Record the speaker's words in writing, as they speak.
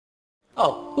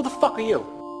Oh, who the fuck are you?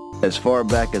 As far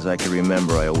back as I can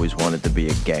remember, I always wanted to be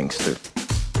a gangster.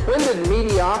 When did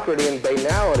mediocrity and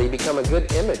banality become a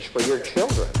good image for your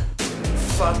children?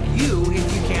 Fuck you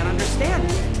if you can't understand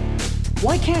it.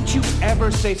 Why can't you ever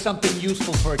say something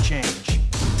useful for a change?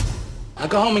 Now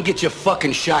go home and get your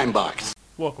fucking shine box.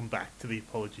 Welcome back to the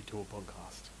Apology Tour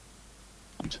podcast.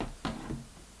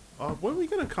 When are we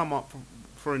going to come up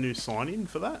for a new sign-in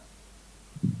for that?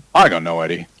 I got no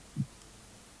idea.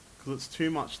 Because it's too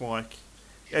much like...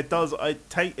 It does.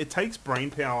 It takes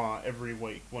brain power every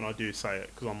week when I do say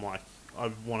it, because I'm like, I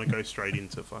want to go straight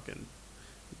into fucking...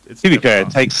 To be fair,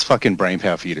 it takes fucking brain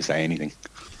power for you to say anything.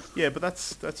 Yeah, but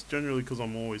that's generally because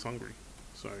I'm always hungry.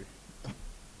 So,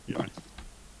 you know.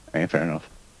 Yeah, fair enough.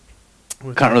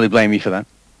 Can't really blame you for that.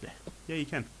 Yeah, you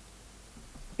can.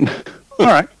 All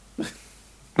right.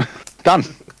 Done.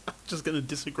 I'm just going to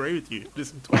disagree with you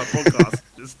this entire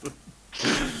podcast.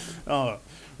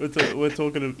 We're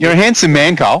talking. You're a handsome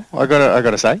man, Carl. I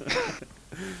gotta say.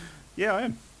 Yeah, I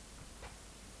am.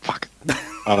 Fuck.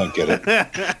 I don't get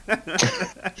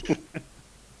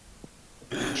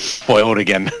it. Spoiled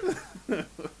again.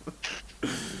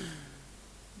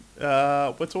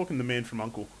 We're talking the Man From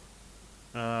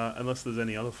U.N.C.L.E. Unless there's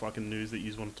any other fucking news that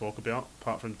you want to talk about,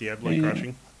 apart from Diablo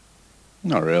crashing.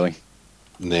 Not really.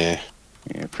 Nah.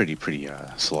 Yeah, pretty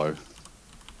slow,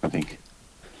 I think.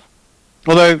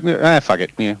 Although, fuck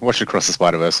it. Yeah, watched Across the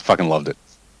Spider-Verse. Fucking loved it.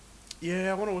 Yeah,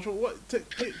 I want to watch it.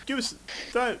 Give us...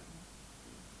 I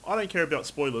don't care about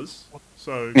spoilers,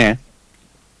 so... Yeah.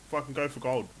 Fucking go for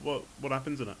gold. What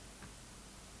happens in it?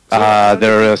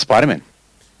 They're Spider-Man.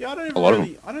 Yeah, I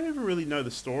don't even really know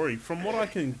the story. From what I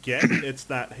can get, it's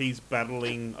that he's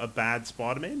battling a bad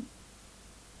Spider-Man.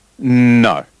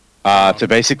 No. So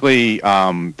basically,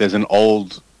 there's an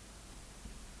old...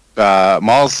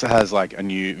 Miles has like a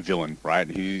new villain, right?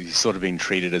 He's sort of been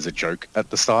treated as a joke at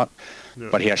the start,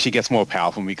 but he actually gets more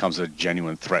powerful and becomes a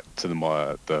genuine threat to the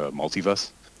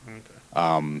multiverse.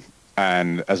 Okay.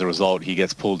 And as a result, he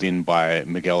gets pulled in by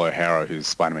Miguel O'Hara, who's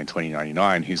Spider-Man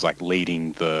 2099, who's like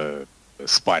leading the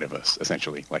Spider-Verse,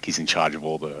 essentially. Like he's in charge of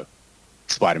all the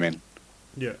Spider-Men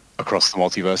across the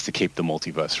multiverse to keep the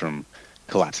multiverse from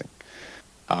collapsing.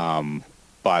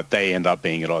 But they end up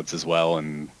being at odds as well,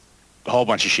 and a whole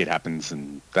bunch of shit happens,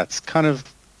 and that's kind of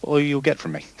all you'll get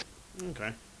from me.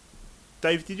 Okay.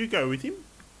 Dave, did you go with him?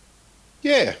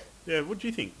 Yeah. Yeah, what do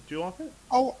you think? Do you like it?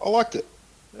 I liked it.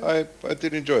 I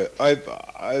did enjoy it. I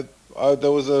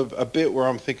there was a bit where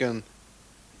I'm thinking,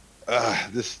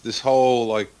 this whole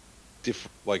like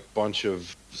bunch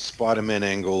of Spider-Man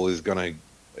angle is gonna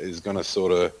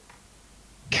sort of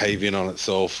cave in on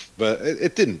itself, but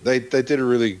it didn't. They did a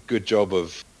really good job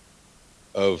of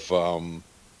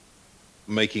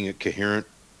making it coherent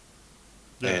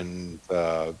and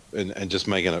just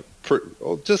making it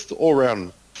just all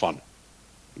around fun.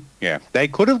 Yeah, they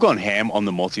could have gone ham on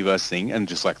the multiverse thing and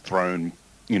just like thrown,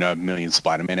 a million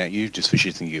Spider-Man at you just for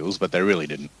shits and giggles, but they really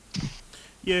didn't.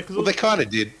 Yeah, because they kind of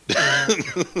did.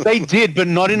 They did, but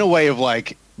not in a way of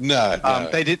like. No.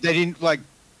 They didn't like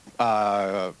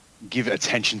give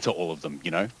attention to all of them.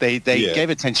 They gave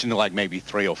attention to like maybe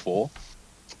 3 or 4,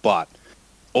 but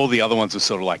all the other ones were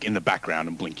sort of like in the background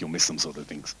and blink you'll miss them sort of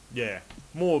things. Yeah,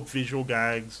 more visual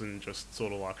gags and just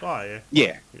sort of like, oh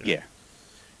yeah. Yeah.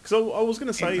 Because I was going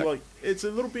to say, like, it's a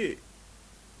little bit...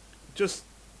 Just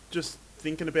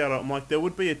thinking about it, I'm like, there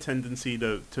would be a tendency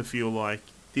to feel like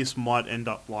this might end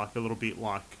up like a little bit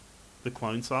like the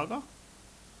Clone Saga.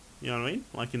 You know what I mean?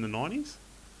 Like in the 90s.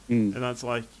 And that's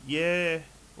like, yeah,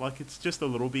 like it's just a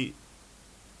little bit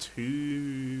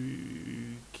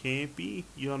too campy.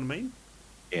 You know what I mean?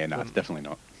 Yeah, no, it's definitely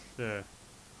not. Yeah.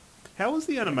 How was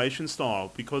the animation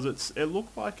style? Because it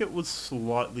looked like it was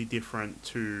slightly different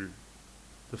to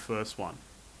the first one.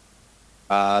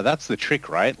 That's the trick,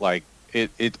 right? Like I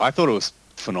thought it was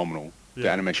phenomenal. Yeah. The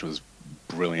animation was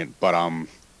brilliant, but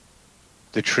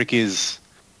the trick is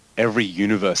every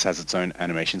universe has its own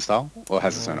animation style or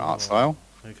has its own art style.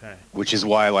 Okay. Which is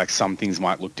why like some things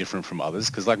might look different from others,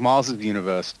 because like Miles'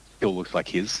 universe still looks like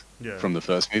his from the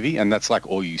first movie, and that's like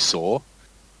all you saw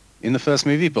in the first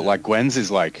movie. But like Gwen's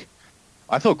is like,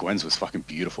 I thought Gwen's was fucking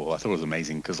beautiful. I thought it was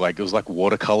amazing because like it was like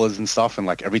watercolors and stuff, and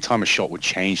like every time a shot would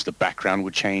change, the background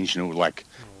would change, and it would like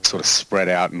sort of spread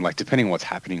out, and like depending on what's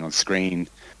happening on screen,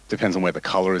 depends on where the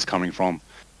color is coming from.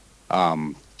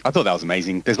 I thought that was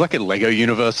amazing. There's like a Lego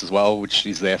universe as well, which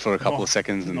is there for a couple of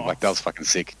seconds, and like that was fucking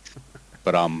sick.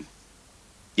 But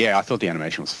yeah, I thought the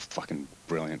animation was fucking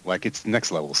brilliant. Like it's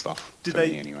next level stuff. Did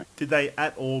they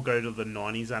at all go to the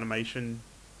 90s animation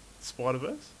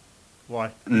Spider-Verse?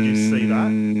 Like, did you see that?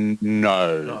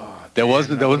 No. Oh, There was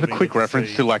that a would've been quick good to reference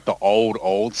see. to like the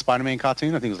old Spider-Man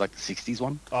cartoon. I think it was like the '60s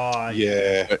one. Oh,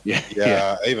 Yeah, But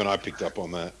yeah. Even I picked up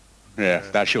on that. Yeah,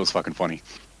 that shit was fucking funny.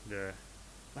 Yeah.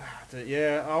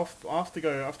 Yeah, I'll have to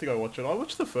go. I have to go watch it. I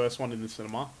watched the first one in the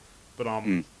cinema, but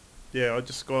yeah, I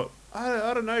just got.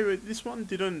 I don't know. This one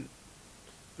didn't.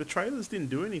 The trailers didn't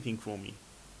do anything for me.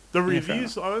 The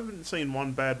reviews. I haven't seen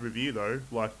one bad review though.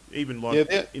 Like even like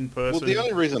in person. Well, the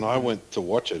only reason I went to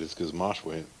watch it is because Marsh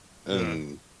went,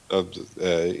 and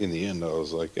in the end, I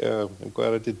was like, yeah, I'm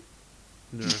glad I did.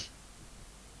 Yeah.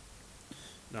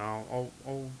 No,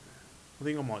 I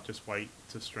think I might just wait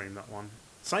to stream that one.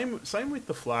 Same with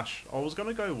The Flash. I was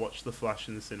gonna go watch The Flash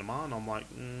in the cinema, and I'm like,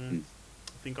 I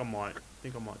think I might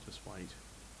just wait.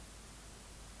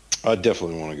 I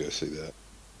definitely want to go see that.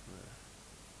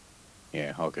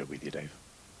 Yeah, I'll go with you, Dave.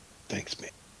 Thanks,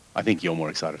 man. I think you're more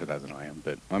excited for that than I am,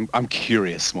 but I'm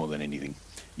curious more than anything.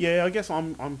 Yeah, I guess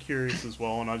I'm curious as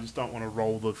well, and I just don't want to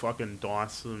roll the fucking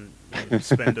dice and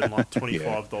spending like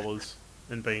 $25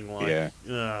 and being like,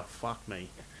 fuck me.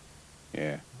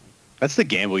 Yeah. That's the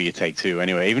gamble you take too.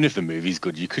 Anyway, even if the movie's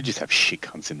good, you could just have shit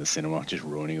cunts in the cinema just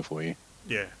ruining it for you.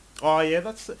 Yeah. Oh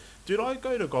yeah, dude, I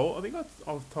go to Gold. I think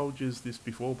I've told you this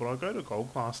before, but I go to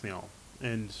Gold Class now,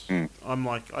 and I'm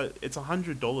like, it's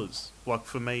 $100 like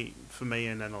for me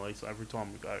and Annalise every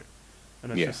time we go.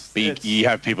 And it's but you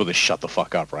have people that shut the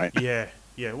fuck up, right? Yeah.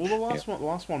 Well, the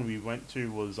last one we went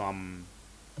to was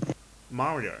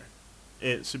Mario,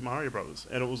 Super Mario Brothers,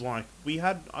 and it was like we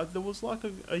had there was like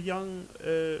a young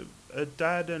a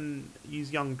dad and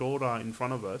his young daughter in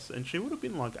front of us, and she would have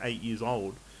been like 8 years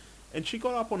old, and she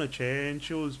got up on a chair and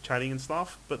she was chatting and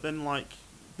stuff, but then like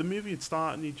the movie would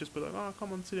start and you'd just be like, oh,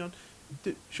 come on, sit down.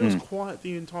 She was quiet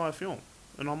the entire film,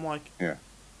 and I'm like,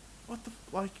 what the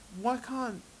why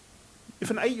can't. If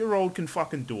an 8-year-old can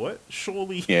fucking do it,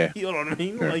 surely, you know what I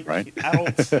mean? Like, right.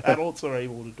 adults are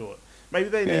able to do it. Maybe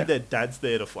they need their dads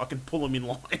there to fucking pull them in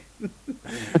line.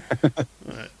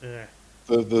 Yeah.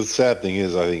 The sad thing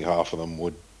is, I think half of them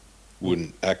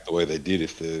wouldn't act the way they did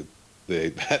if they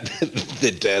had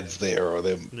their dad's there or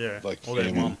them, like, or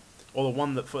their mum. Or the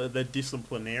one that, they're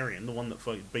disciplinarian, the one that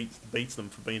fucking beats them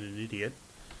for being an idiot.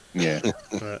 Yeah.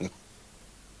 But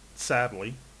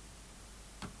sadly,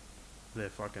 they're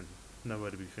fucking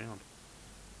nowhere to be found.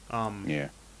 Yeah.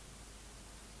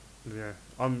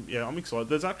 I'm excited.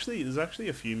 There's actually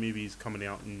a few movies coming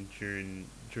out in June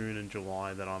and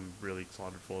July that I'm really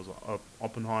excited for.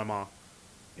 Oppenheimer.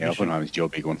 Yeah, Oppenheimer's your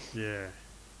big one. Yeah.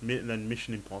 And then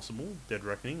Mission Impossible, Dead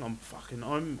Reckoning. I'm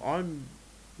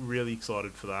really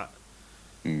excited for that.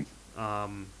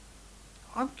 I'm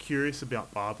curious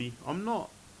about Barbie. I'm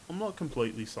not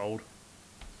completely sold.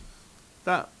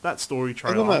 That story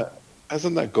trailer.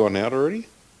 Hasn't that gone out already?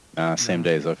 Same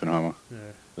day as Oppenheimer.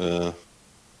 Yeah.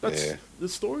 The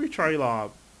story trailer.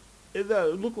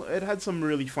 It had some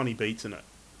really funny beats in it,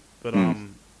 but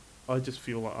I just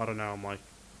feel like I don't know. I'm like,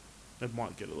 it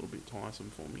might get a little bit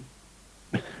tiresome for me.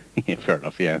 Yeah, fair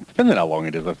enough. Yeah, depending on how long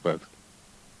it is, I suppose.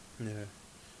 Yeah.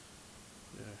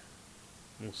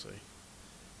 We'll see.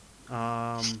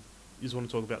 You just want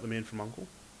to talk about the Man from U.N.C.L.E?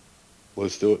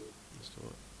 Let's do it.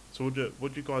 So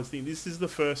what do you guys think? This is the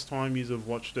first time you have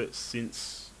watched it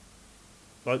since...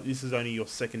 Like, this is only your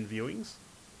second viewings?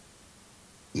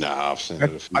 Nah, I've seen it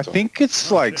a few I times. think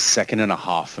it's second and a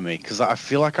half for me, because I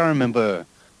feel like I remember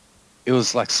it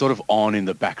was like sort of on in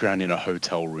the background in a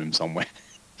hotel room somewhere.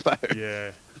 So,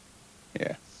 yeah.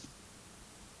 Yeah.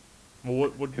 Well,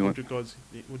 what do you guys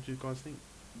think?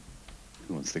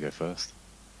 Who wants to go first?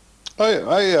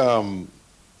 I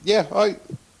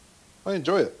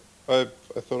enjoy it. I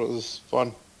thought it was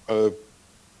fun. I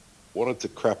wanted to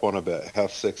crap on about how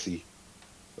sexy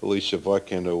Alicia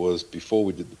Vikander was before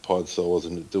we did the pod, so I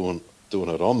wasn't doing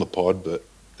it on the pod, but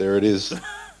there it is.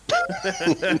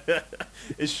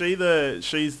 Is she's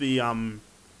the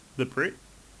prick?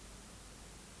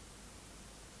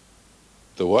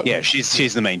 The what? Yeah,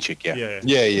 she's the main chick. Yeah.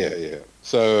 Yeah.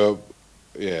 So,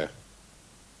 yeah.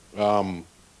 I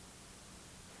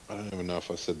don't even know if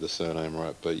I said the surname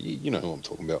right, but you know who I'm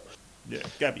talking about. Yeah,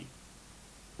 Gabby.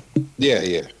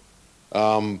 Yeah.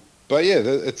 But yeah,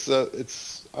 it's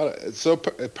so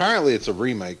apparently it's a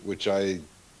remake, which I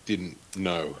didn't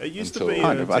know. It used to be.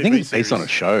 I think it's based on a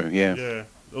show. Yeah. Yeah,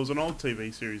 it was an old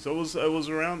TV series. It was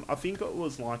around. I think it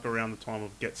was like around the time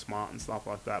of Get Smart and stuff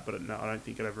like that. But I don't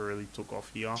think it ever really took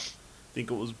off here. I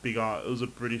think it was bigger. It was a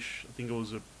British. I think it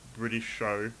was a British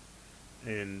show,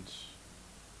 and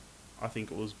I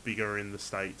think it was bigger in the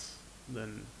States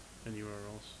than anywhere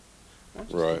else. I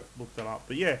just look that up.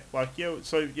 But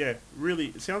really,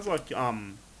 it sounds like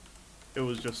it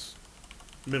was just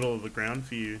middle of the ground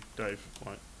for you, Dave.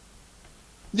 Like,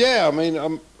 Yeah, I mean,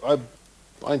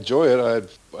 I enjoy it.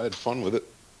 I had fun with it.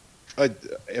 I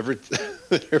every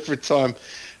every time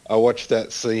I watch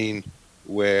that scene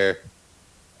where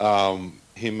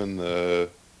him and the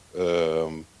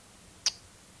um,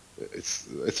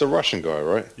 it's a Russian guy,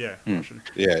 right? Yeah, Russian.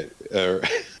 Yeah,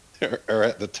 are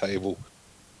at the table,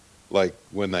 like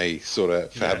when they sort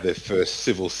of have their first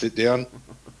civil sit down,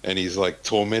 and he's like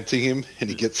tormenting him, and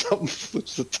he gets up and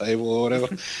flips the table or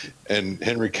whatever, and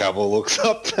Henry Cavill looks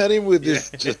up at him with this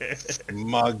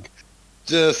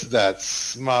just that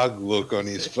smug look on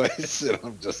his face, and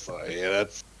I'm just like, yeah,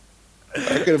 that's.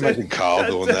 I can imagine Carl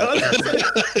doing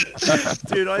that.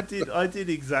 Dude, I did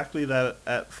exactly that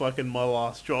at fucking my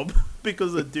last job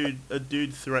because a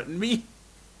dude threatened me,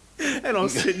 and I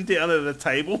was sitting down at a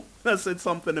table. And I said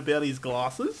something about his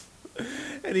glasses,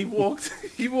 and he walked.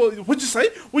 What'd you say?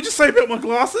 What'd you say about my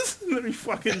glasses? And then he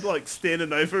fucking like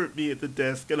standing over at me at the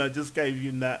desk, and I just gave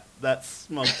him that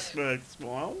smug smirk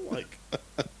smile, like,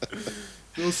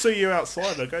 "We'll see you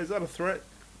outside." I go, "Is that a threat?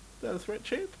 Is that a threat,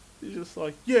 champ?" He's just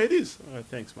like, "Yeah, it is." Oh,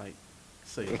 thanks, mate.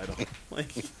 See you later.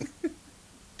 Like,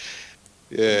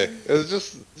 yeah, it was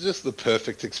just the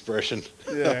perfect expression.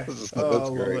 yeah, That's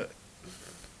Love great. it.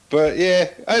 But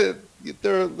yeah,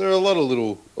 there are a lot of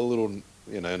little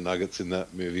nuggets in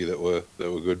that movie that were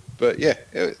good. But yeah,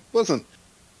 it wasn't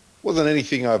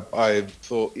anything I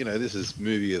thought this is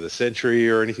movie of the century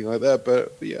or anything like that.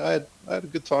 But yeah, I had a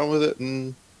good time with it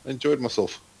and enjoyed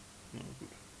myself.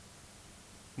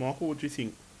 Michael, what do you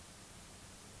think?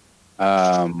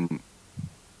 Kind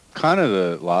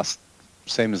of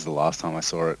same as the last time I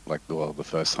saw it, like the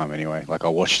first time anyway. Like I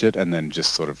watched it and then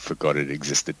just sort of forgot it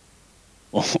existed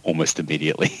almost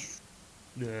immediately.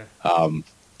 Yeah.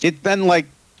 It then like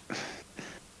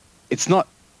it's not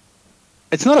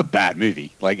a bad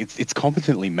movie. Like it's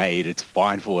competently made. It's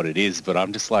fine for what it is. But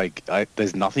I'm just like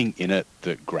there's nothing in it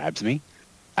that grabs me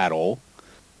at all.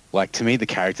 Like to me, the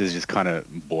character's just kind of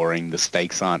boring. The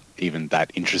stakes aren't even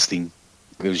that interesting.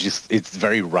 It's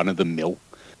very run-of-the-mill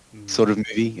sort of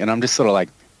movie. And I'm just sort of like,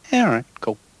 yeah, all right,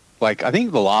 cool. Like, I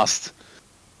think the last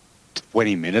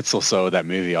 20 minutes or so of that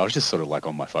movie, I was just sort of like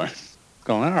on my phone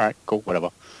going, all right, cool,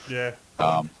 whatever. Yeah.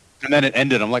 And then it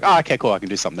ended. I'm like, oh, okay, cool, I can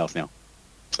do something else now.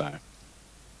 So,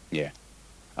 yeah.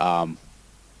 I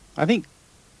think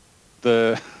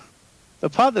the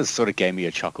part that sort of gave me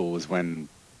a chuckle was when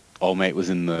old mate was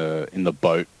in the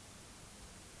boat,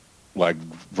 like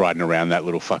riding around that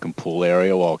little fucking pool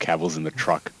area while Cavill's in the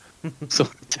truck,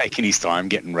 sort of taking his time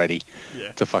getting ready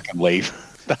to fucking leave.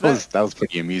 That was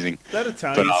pretty amusing. That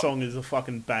Italian song is a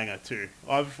fucking banger too.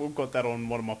 I've got that on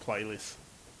one of my playlists.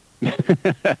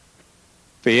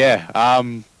 But yeah, I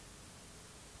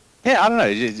don't know.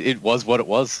 It was what it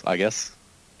was, I guess.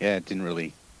 Yeah, it didn't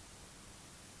really.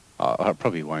 I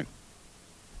probably won't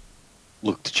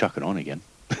look to chuck it on again,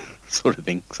 sort of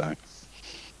thing. So.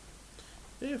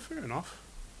 Yeah, fair enough.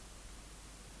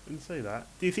 Didn't say that.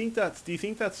 Do you think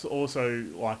that's also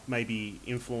like maybe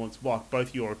influenced, like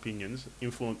both your opinions,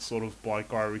 influenced sort of by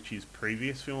Guy Ritchie's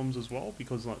previous films as well?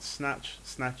 Because like Snatch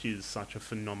is such a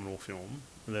phenomenal film,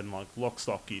 and then like Lock,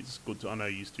 Stock is good. I know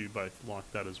you two both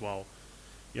like that as well.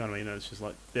 You know what I mean? And it's just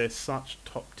like they're such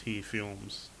top tier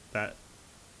films that,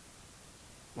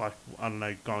 like, I don't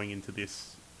know, going into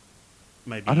this,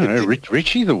 maybe I don't know.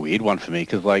 Ritchie's a weird one for me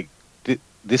because like.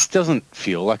 This doesn't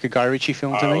feel like a Guy Ritchie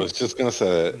film to me. I was just going to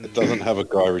say, it doesn't have a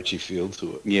Guy Ritchie feel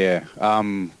to it. Yeah.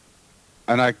 And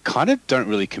I kind of don't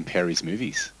really compare his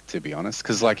movies, to be honest,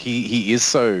 because like he is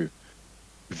so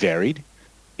varied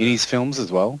in his films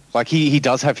as well. Like he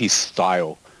does have his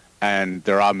style, and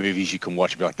there are movies you can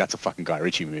watch and be like, that's a fucking Guy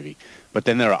Ritchie movie. But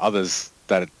then there are others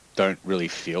that don't really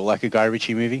feel like a Guy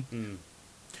Ritchie movie.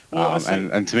 Well,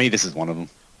 and to me, this is one of them.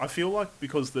 I feel like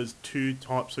because there's two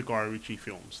types of Guy Ritchie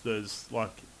films. There's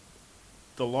like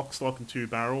the Lock, Stock and Two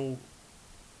Barrel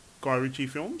Guy Ritchie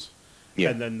films,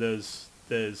 and then there's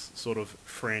sort of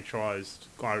franchised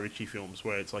Guy Ritchie films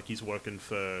where it's like he's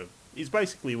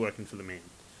basically working for the man,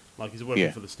 like he's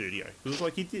working for the studio. Because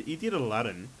like he did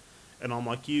Aladdin, and I'm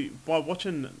like, by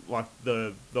watching like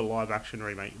the live action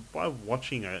remake, by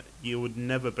watching it, you would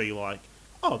never be like,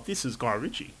 oh, this is Guy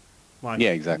Ritchie, like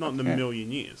exactly. Not in a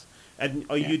million years. And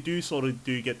you do sort of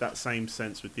get that same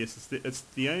sense with this. It's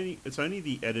only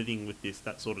the editing with this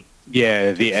that sort of the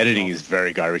editing is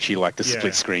very Guy Ritchie, like the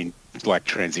split screen like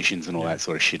transitions and all that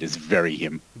sort of shit is very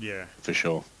him. Yeah, for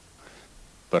sure.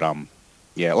 But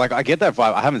like I get that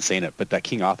vibe. I haven't seen it, but that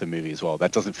King Arthur movie as well.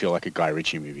 That doesn't feel like a Guy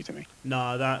Ritchie movie to me.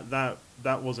 No,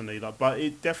 that wasn't either. But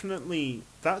it definitely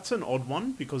that's an odd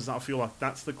one because I feel like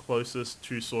that's the closest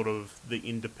to sort of the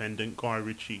independent Guy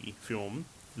Ritchie film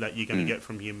that you're going to get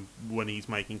from him when he's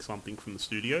making something from the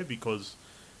studio, because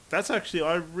that's actually,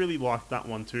 I really like that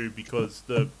one too, because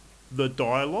the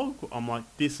dialogue, I'm like,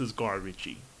 this is Guy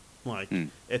Ritchie. Like,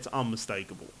 it's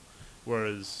unmistakable.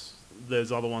 Whereas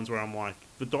there's other ones where I'm like,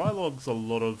 the dialogue's a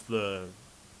lot of the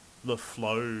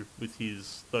flow with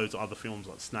those other films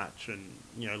like Snatch and,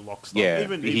 you know, Lock, Stock. Yeah,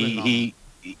 Even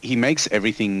he makes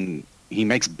everything, he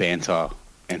makes banter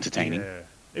entertaining. Yeah.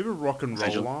 Even Rock and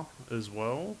Roller as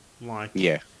well. Like,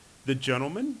 yeah. The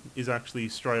Gentleman is actually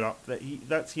straight up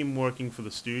that's him working for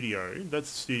the studio.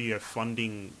 That's the studio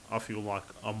funding, I feel like,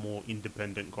 a more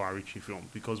independent Guy Ritchie film,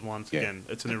 because once again,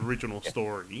 it's an original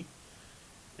story,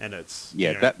 and it's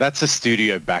that's a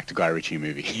studio backed Guy Ritchie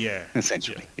movie. Yeah,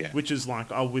 essentially. Yeah. Which is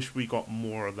like, I wish we got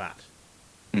more of that.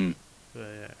 Mm.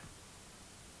 Yeah.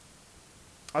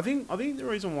 I think the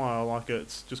reason why I like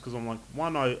it's just because I'm like,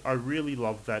 one, I really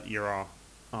love that era.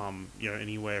 You know,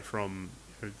 anywhere from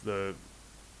the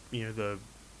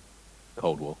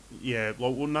Cold War. Yeah,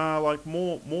 well, like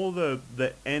more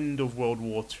the end of World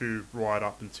War II right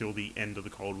up until the end of the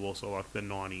Cold War, so like the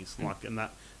 90s, like, and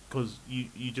that, because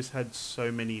you just had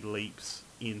so many leaps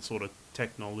in sort of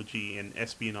technology, and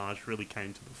espionage really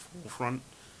came to the forefront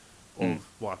of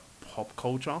like pop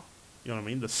culture. You know what I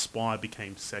mean? The spy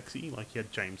became sexy. Like, you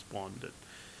had James Bond, and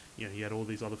you know, you had all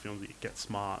these other films that you Get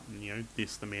Smart, and you know,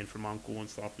 The Man From U.N.C.L.E. and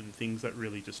stuff, and things that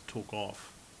really just took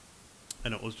off.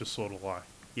 And it was just sort of like,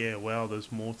 yeah, wow,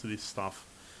 there's more to this stuff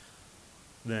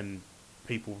than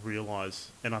people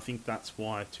realise. And I think that's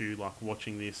why, too, like,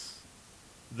 watching this,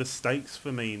 the stakes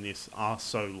for me in this are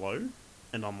so low.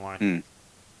 And I'm like,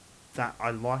 that I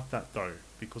like that, though,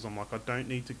 because I'm like, I don't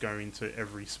need to go into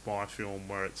every spy film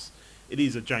where it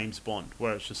is a James Bond,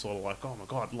 where it's just sort of like, oh my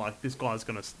god, like, this guy's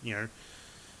going to, you know,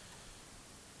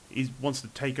 he wants to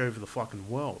take over the fucking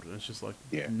world. And it's just like,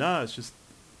 no, it's just,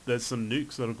 there's some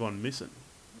nukes that have gone missing,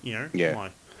 you know? Yeah.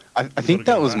 Like, I think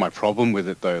that was my problem with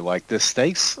it, though. Like, the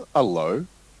stakes are low,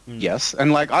 yes.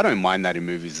 And, like, I don't mind that in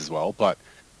movies as well, but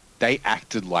they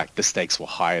acted like the stakes were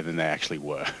higher than they actually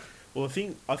were. Well,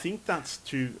 I think that's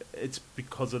too, it's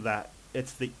because of that,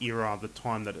 it's the era, the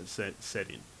time that it's set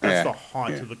in. That's the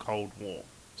height of the Cold War.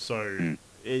 So,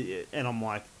 and I'm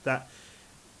like, that...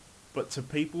 But to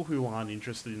people who aren't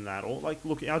interested in that, or like,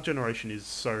 look, our generation is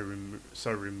so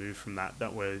removed from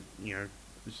that we're, you know,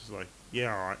 it's just like,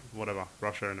 yeah, all right, whatever,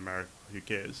 Russia and America, who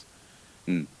cares?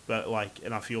 But like,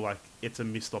 and I feel like it's a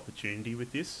missed opportunity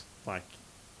with this. Like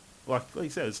you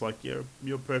said, it's like you're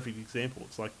a perfect example.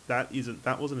 It's like that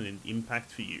wasn't an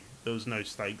impact for you. There was no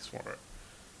stakes for it,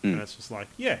 and it's just like,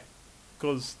 yeah,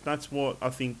 because that's what I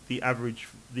think the average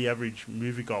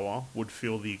moviegoer would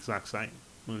feel the exact same.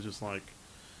 It was just like,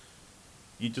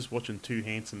 you're just watching two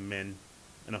handsome men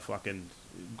and a fucking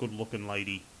good-looking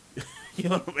lady. You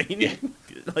know what I mean? Yeah.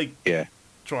 Like,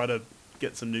 try to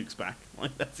get some nukes back.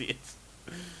 Like, that's it.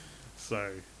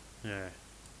 So, yeah.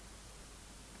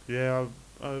 Yeah,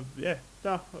 I'll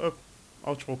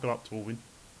chalk it up to a win.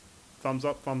 Thumbs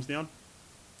up, thumbs down?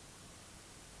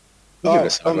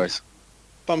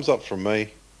 Thumbs up from me.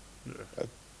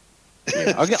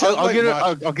 Yeah.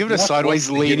 I'll give it a sideways,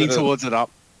 leaning towards it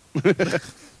up.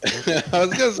 I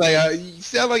was gonna say, you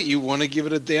sound like you want to give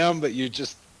it a down, but you're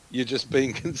just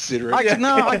being considerate.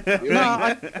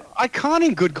 I can't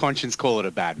in good conscience call it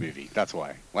a bad movie. That's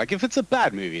why. Like, if it's a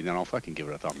bad movie, then I'll fucking give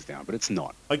it a thumbs down. But it's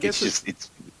not. I guess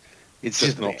it's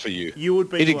just not for you. You would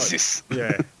be. It like, exists.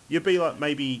 Yeah, you'd be like,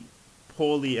 maybe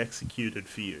poorly executed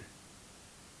for you.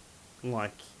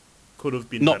 Like, could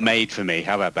have been not better. made for me.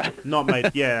 How about that? Not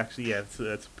made. Yeah, actually, yeah,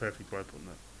 that's a perfect way of putting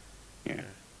it. Yeah.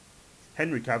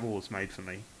 Henry Cavill was made for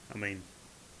me. I mean,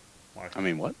 like. I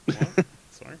mean, what?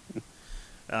 Sorry.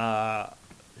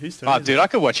 Who's turn? Oh, dude, I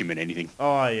could watch him in anything.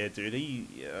 Oh yeah, dude.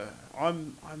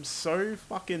 I'm so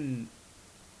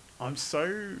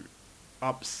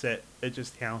upset at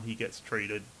just how he gets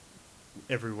treated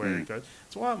everywhere he goes.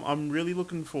 That's why I'm really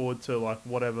looking forward to like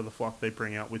whatever the fuck they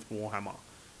bring out with Warhammer.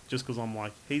 Just because I'm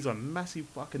like, he's a massive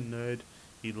fucking nerd.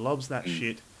 He loves that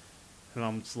shit, and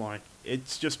I'm just like,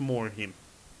 it's just more of him.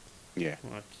 Yeah.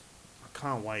 Like, I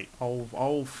can't wait.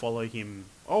 I'll follow him.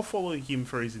 I'll follow him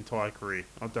for his entire career.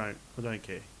 I don't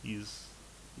care. He's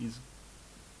a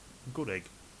good egg.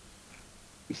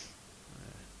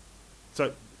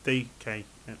 So DK,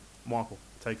 Michael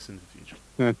takes in the future.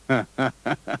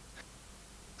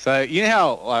 So you know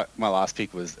how like my last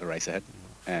pick was Eraserhead,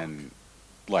 and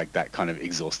like that kind of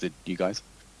exhausted you guys.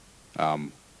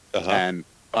 And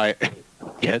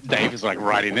Dave is like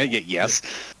right in there. Yeah, yes.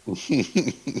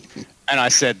 And I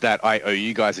said that I owe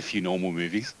you guys a few normal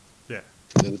movies. Yeah.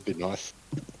 That'd be nice.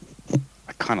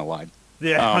 I kind of lied.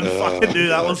 Yeah, I fucking knew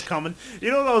that was coming.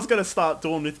 You know what I was going to start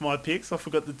doing with my picks? I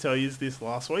forgot to tell you this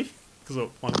last week because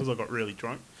I got really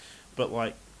drunk. But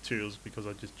like, two was because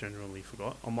I just generally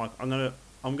forgot. I'm like,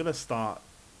 I'm gonna start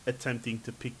attempting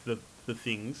to pick the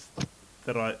things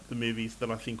the movies that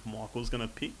I think Michael's gonna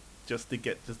pick just to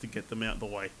get them out of the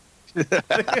way.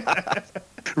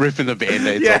 Ripping the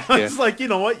band-aids Yeah, off. Yeah, it's like, you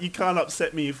know what? You can't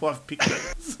upset me if I've picked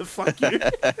it. So fuck you.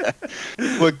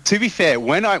 Well, to be fair,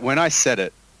 when I said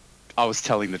it, I was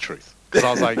telling the truth because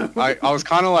I was like, I was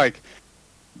kind of like,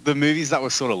 the movies that were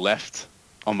sort of left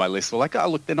on my list were like, oh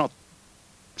look, they're not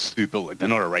super, like, they're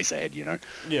not a race ahead, you know.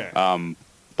 Yeah.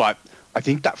 But I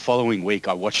think that following week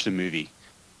I watched a movie,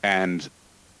 and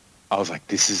I was like,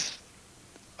 this is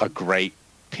a great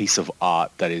piece of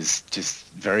art that is just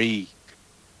very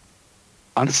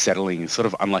unsettling, sort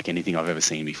of unlike anything I've ever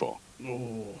seen before.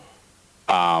 Oh.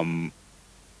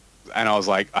 And I was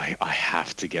like, I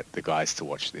have to get the guys to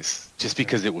watch this just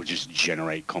because it will just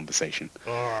generate conversation.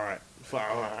 All right. All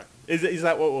right. Is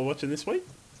that what we're watching this week?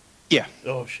 Yeah.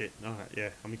 Oh shit! All right,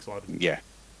 yeah, I'm excited. Yeah.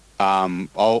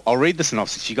 I'll read the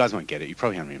synopsis. You guys won't get it. You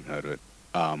probably haven't even heard of it.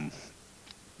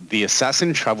 The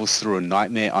assassin travels through a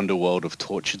nightmare underworld of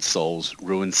tortured souls,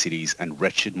 ruined cities, and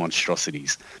wretched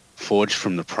monstrosities, forged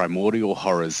from the primordial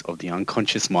horrors of the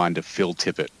unconscious mind of Phil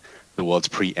Tippett, the world's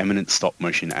preeminent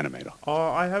stop-motion animator.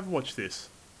 Oh, I have watched this.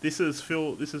 This is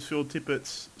Phil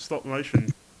Tippett's stop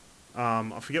motion.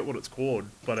 I forget what it's called,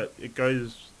 but it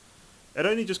goes. It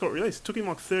only just got released. It took him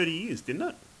like 30 years, didn't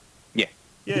it? Yeah.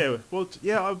 Yeah. Well,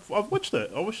 yeah. I've watched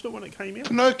it. I watched it when it came out.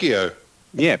 Pinocchio.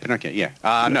 Yeah, Pinocchio. Yeah.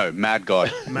 No, Mad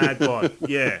God. Mad God.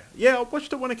 Yeah. Yeah. I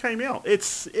watched it when it came out. It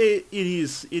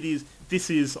is. This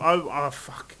is.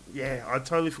 Fuck. Yeah. I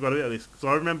totally forgot about this because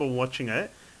I remember watching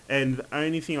it, and the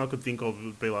only thing I could think of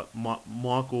would be like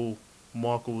Michael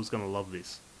was gonna love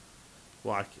this.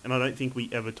 Like, and I don't think we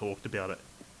ever talked about it.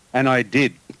 And I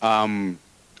did.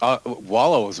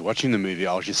 While I was watching the movie,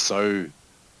 I was just so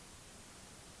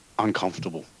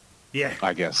uncomfortable. Yeah.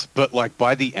 I guess. But like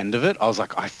by the end of it, I was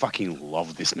like, I fucking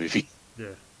love this movie.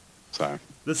 Yeah. So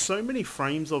there's so many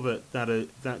frames of it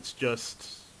that's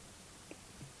just.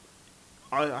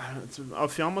 I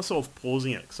found myself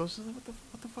pausing it because I was just like,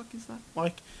 what the fuck is that?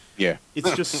 Like, yeah,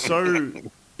 it's just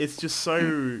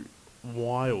so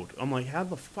wild. I'm like, how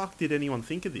the fuck did anyone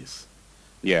think of this?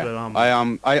 Yeah,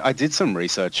 but, I did some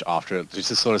research after it just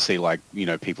to sort of see, like, you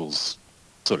know, people's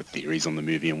sort of theories on the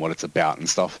movie and what it's about and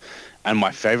stuff. And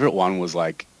my favorite one was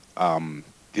like,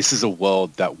 this is a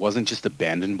world that wasn't just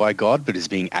abandoned by God, but is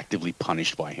being actively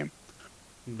punished by him.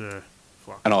 Yeah,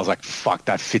 fuck. And I was like, fuck,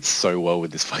 that fits so well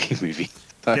with this fucking movie.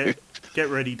 So, get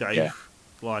ready, Dave. Yeah.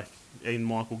 Like, and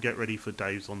Michael, get ready for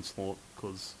Dave's onslaught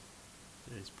because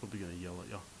he's probably going to yell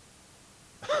at you.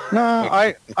 No,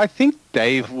 I think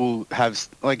Dave will have,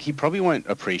 like, he probably won't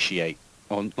appreciate.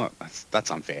 Oh, no,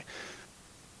 that's unfair.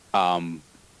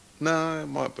 No, it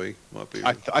might be.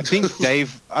 I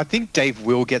think Dave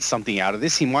will get something out of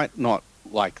this. He might not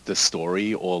like the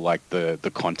story or like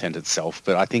the content itself,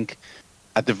 but I think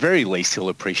at the very least he'll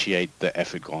appreciate the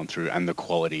effort gone through and the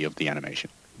quality of the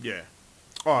animation. Yeah.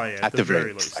 Oh yeah. At the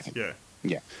very least. Yeah.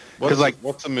 Yeah.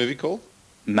 What's the movie called?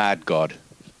 Mad God.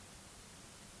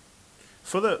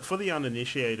 For the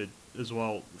uninitiated as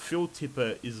well, Phil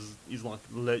Tippett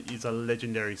is a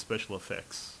legendary special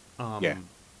effects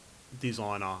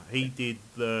designer. He did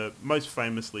most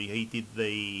famously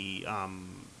the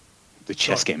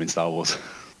chess game in Star Wars.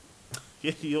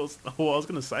 Yeah, I was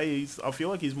going to say I feel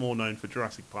like he's more known for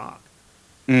Jurassic Park.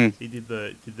 Mm. He did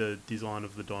the design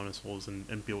of the dinosaurs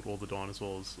and built all the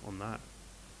dinosaurs on that.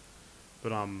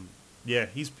 But yeah,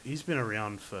 he's been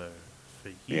around for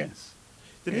years. Yeah.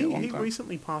 Did he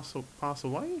recently pass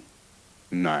away?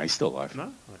 No, he's still alive. No?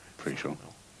 Okay. Pretty sure.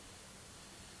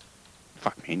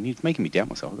 Fuck, man, you're making me doubt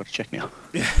myself. I've got to check now.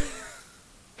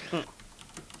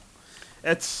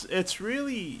 It's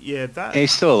really, that... Yeah,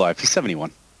 he's still alive. He's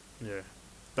 71. Yeah,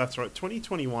 that's right.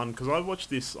 2021, because I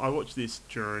watched this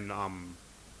during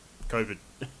COVID,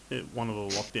 one of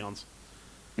the lockdowns.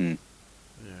 Mm.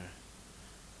 Yeah.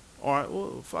 Alright,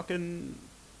 well, fucking...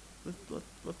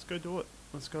 Let's go do it.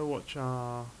 Let's go watch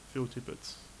Phil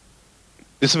Tippett's.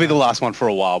 This will be the last one for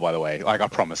a while, by the way. Like, I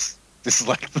promise. This is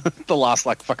like the last,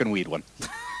 like, fucking weird one.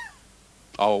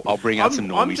 I'll bring out some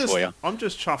normies for you. I'm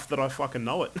just chuffed that I fucking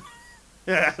know it.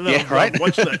 Yeah, right.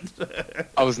 Watched it.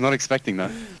 I was not expecting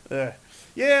that. Yeah.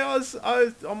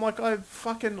 I'm like, I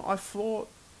thought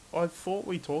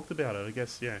we talked about it. I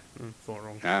guess, yeah, I thought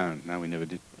wrong. No, we never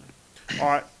did. All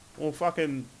right, well,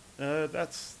 fucking,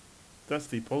 that's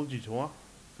the apology tour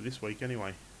for this week,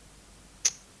 anyway.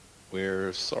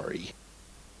 We're sorry.